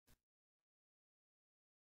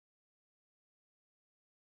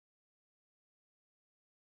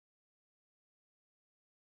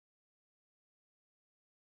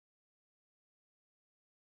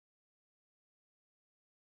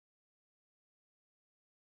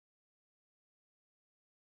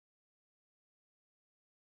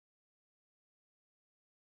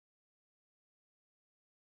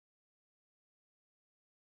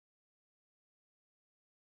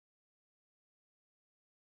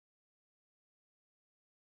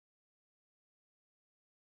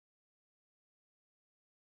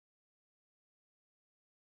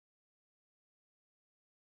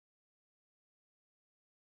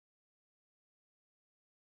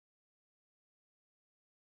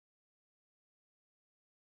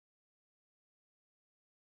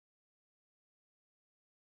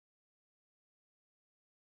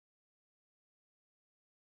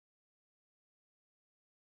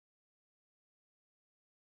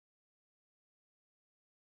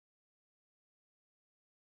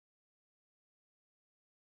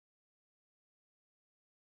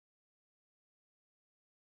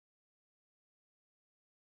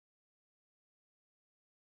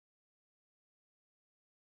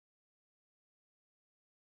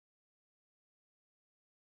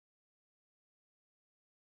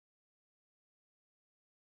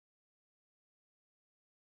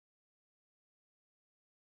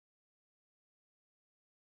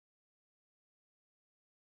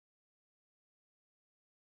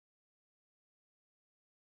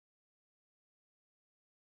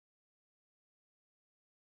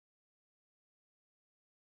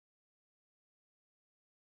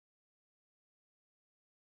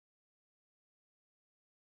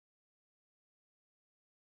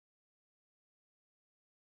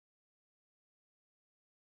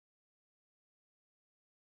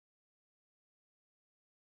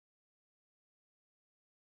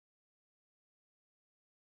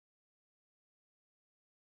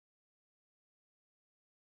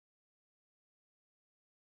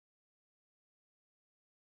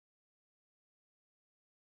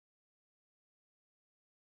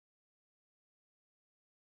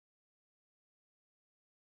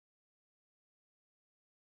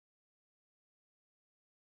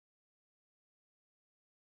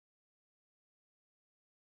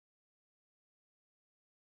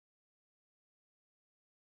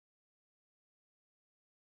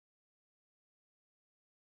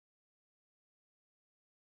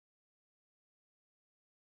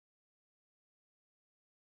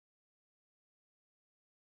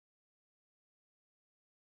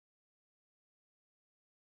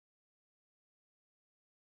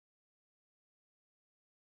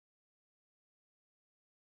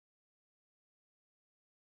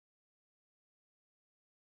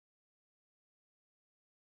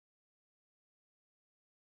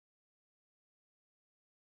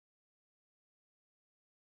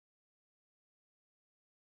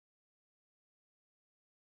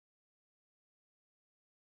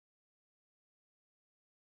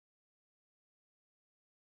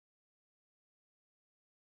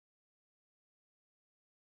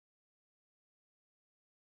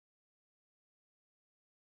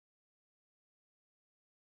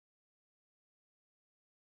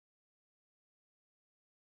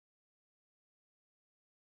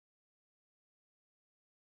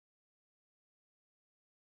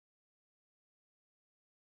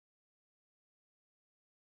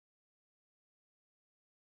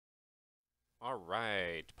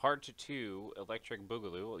Alright, part 2, Electric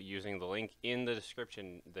Boogaloo, using the link in the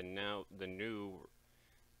description, the new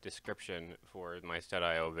description for my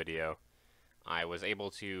Stud.io video. I was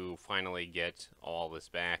able to finally get all this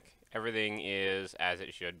back. Everything is as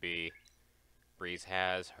it should be. Breeze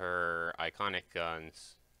has her iconic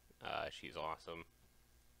guns. She's awesome.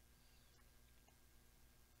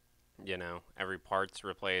 You know, every part's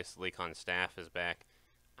replaced. Leakon's staff is back.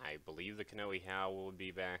 I believe the Kanohi How will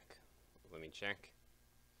be back. Let me check.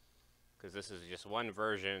 Because this is just one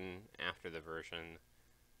version after the version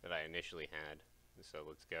that I initially had. So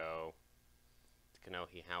let's go to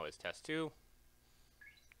Kanohi How is test 2.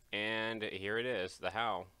 And here it is, the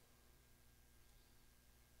How.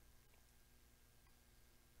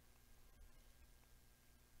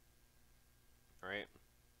 Alright.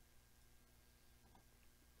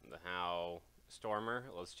 The How Stormer.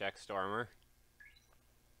 Let's check Stormer.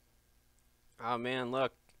 Oh man,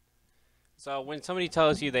 look. So when somebody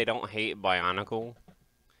tells you they don't hate Bionicle,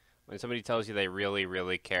 when somebody tells you they really,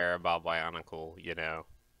 really care about Bionicle, you know,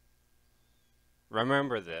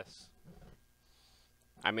 remember this.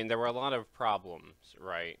 I mean, there were a lot of problems,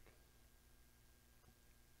 right?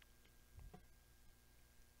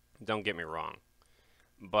 Don't get me wrong.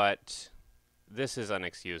 But this is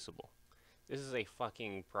unexcusable. This is a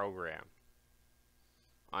fucking program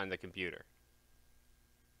on the computer.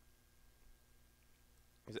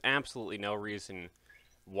 There's absolutely no reason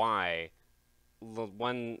why the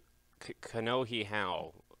one Kanohi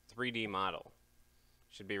How 3D model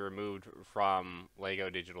should be removed from LEGO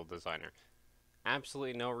Digital Designer.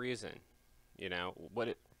 Absolutely no reason. You know, what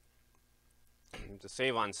it to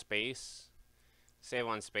save on space? Save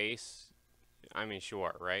on space? I mean,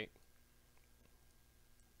 sure, right?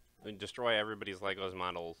 Destroy everybody's LEGO's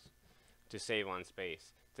models to save on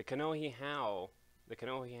space. The Kanohi How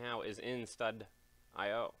is in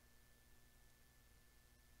Stud.io.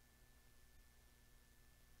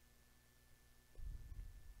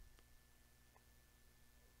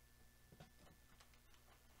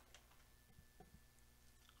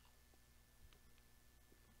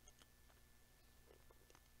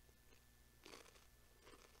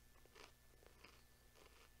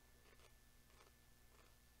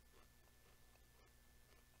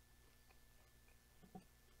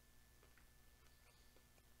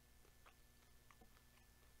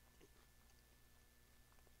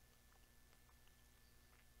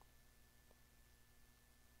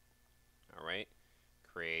 Alright,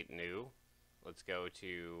 create new. Let's go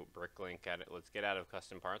to Bricklink. Let's get out of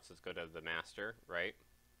custom parts. Let's go to the master, right?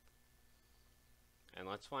 And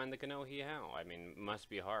let's find the Kanohi How. I mean, must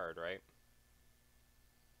be hard, right?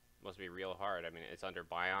 Must be real hard. I mean, it's under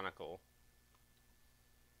Bionicle.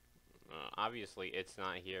 Obviously, it's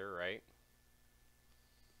not here, right?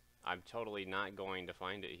 I'm totally not going to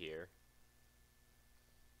find it here.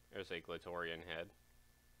 There's a Glatorian head.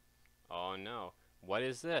 Oh no. What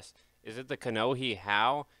is this? Is it the Kanohi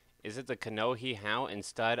How? Is it the Kanohi How in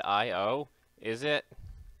Stud.io? Is it?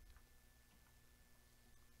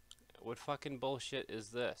 What fucking bullshit is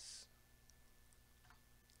this?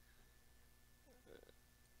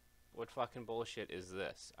 What fucking bullshit is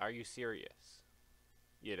this? Are you serious?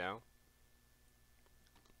 You know?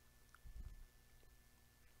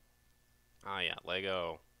 Oh yeah,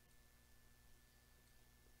 Lego.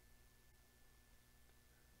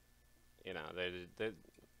 You know,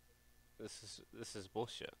 this is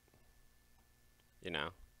bullshit. You know?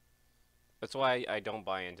 That's why I don't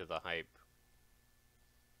buy into the hype.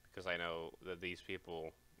 Because I know that these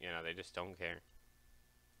people, you know, they just don't care.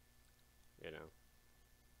 You know?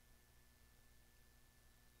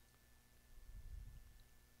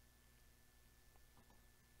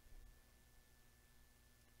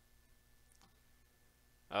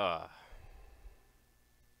 Ugh.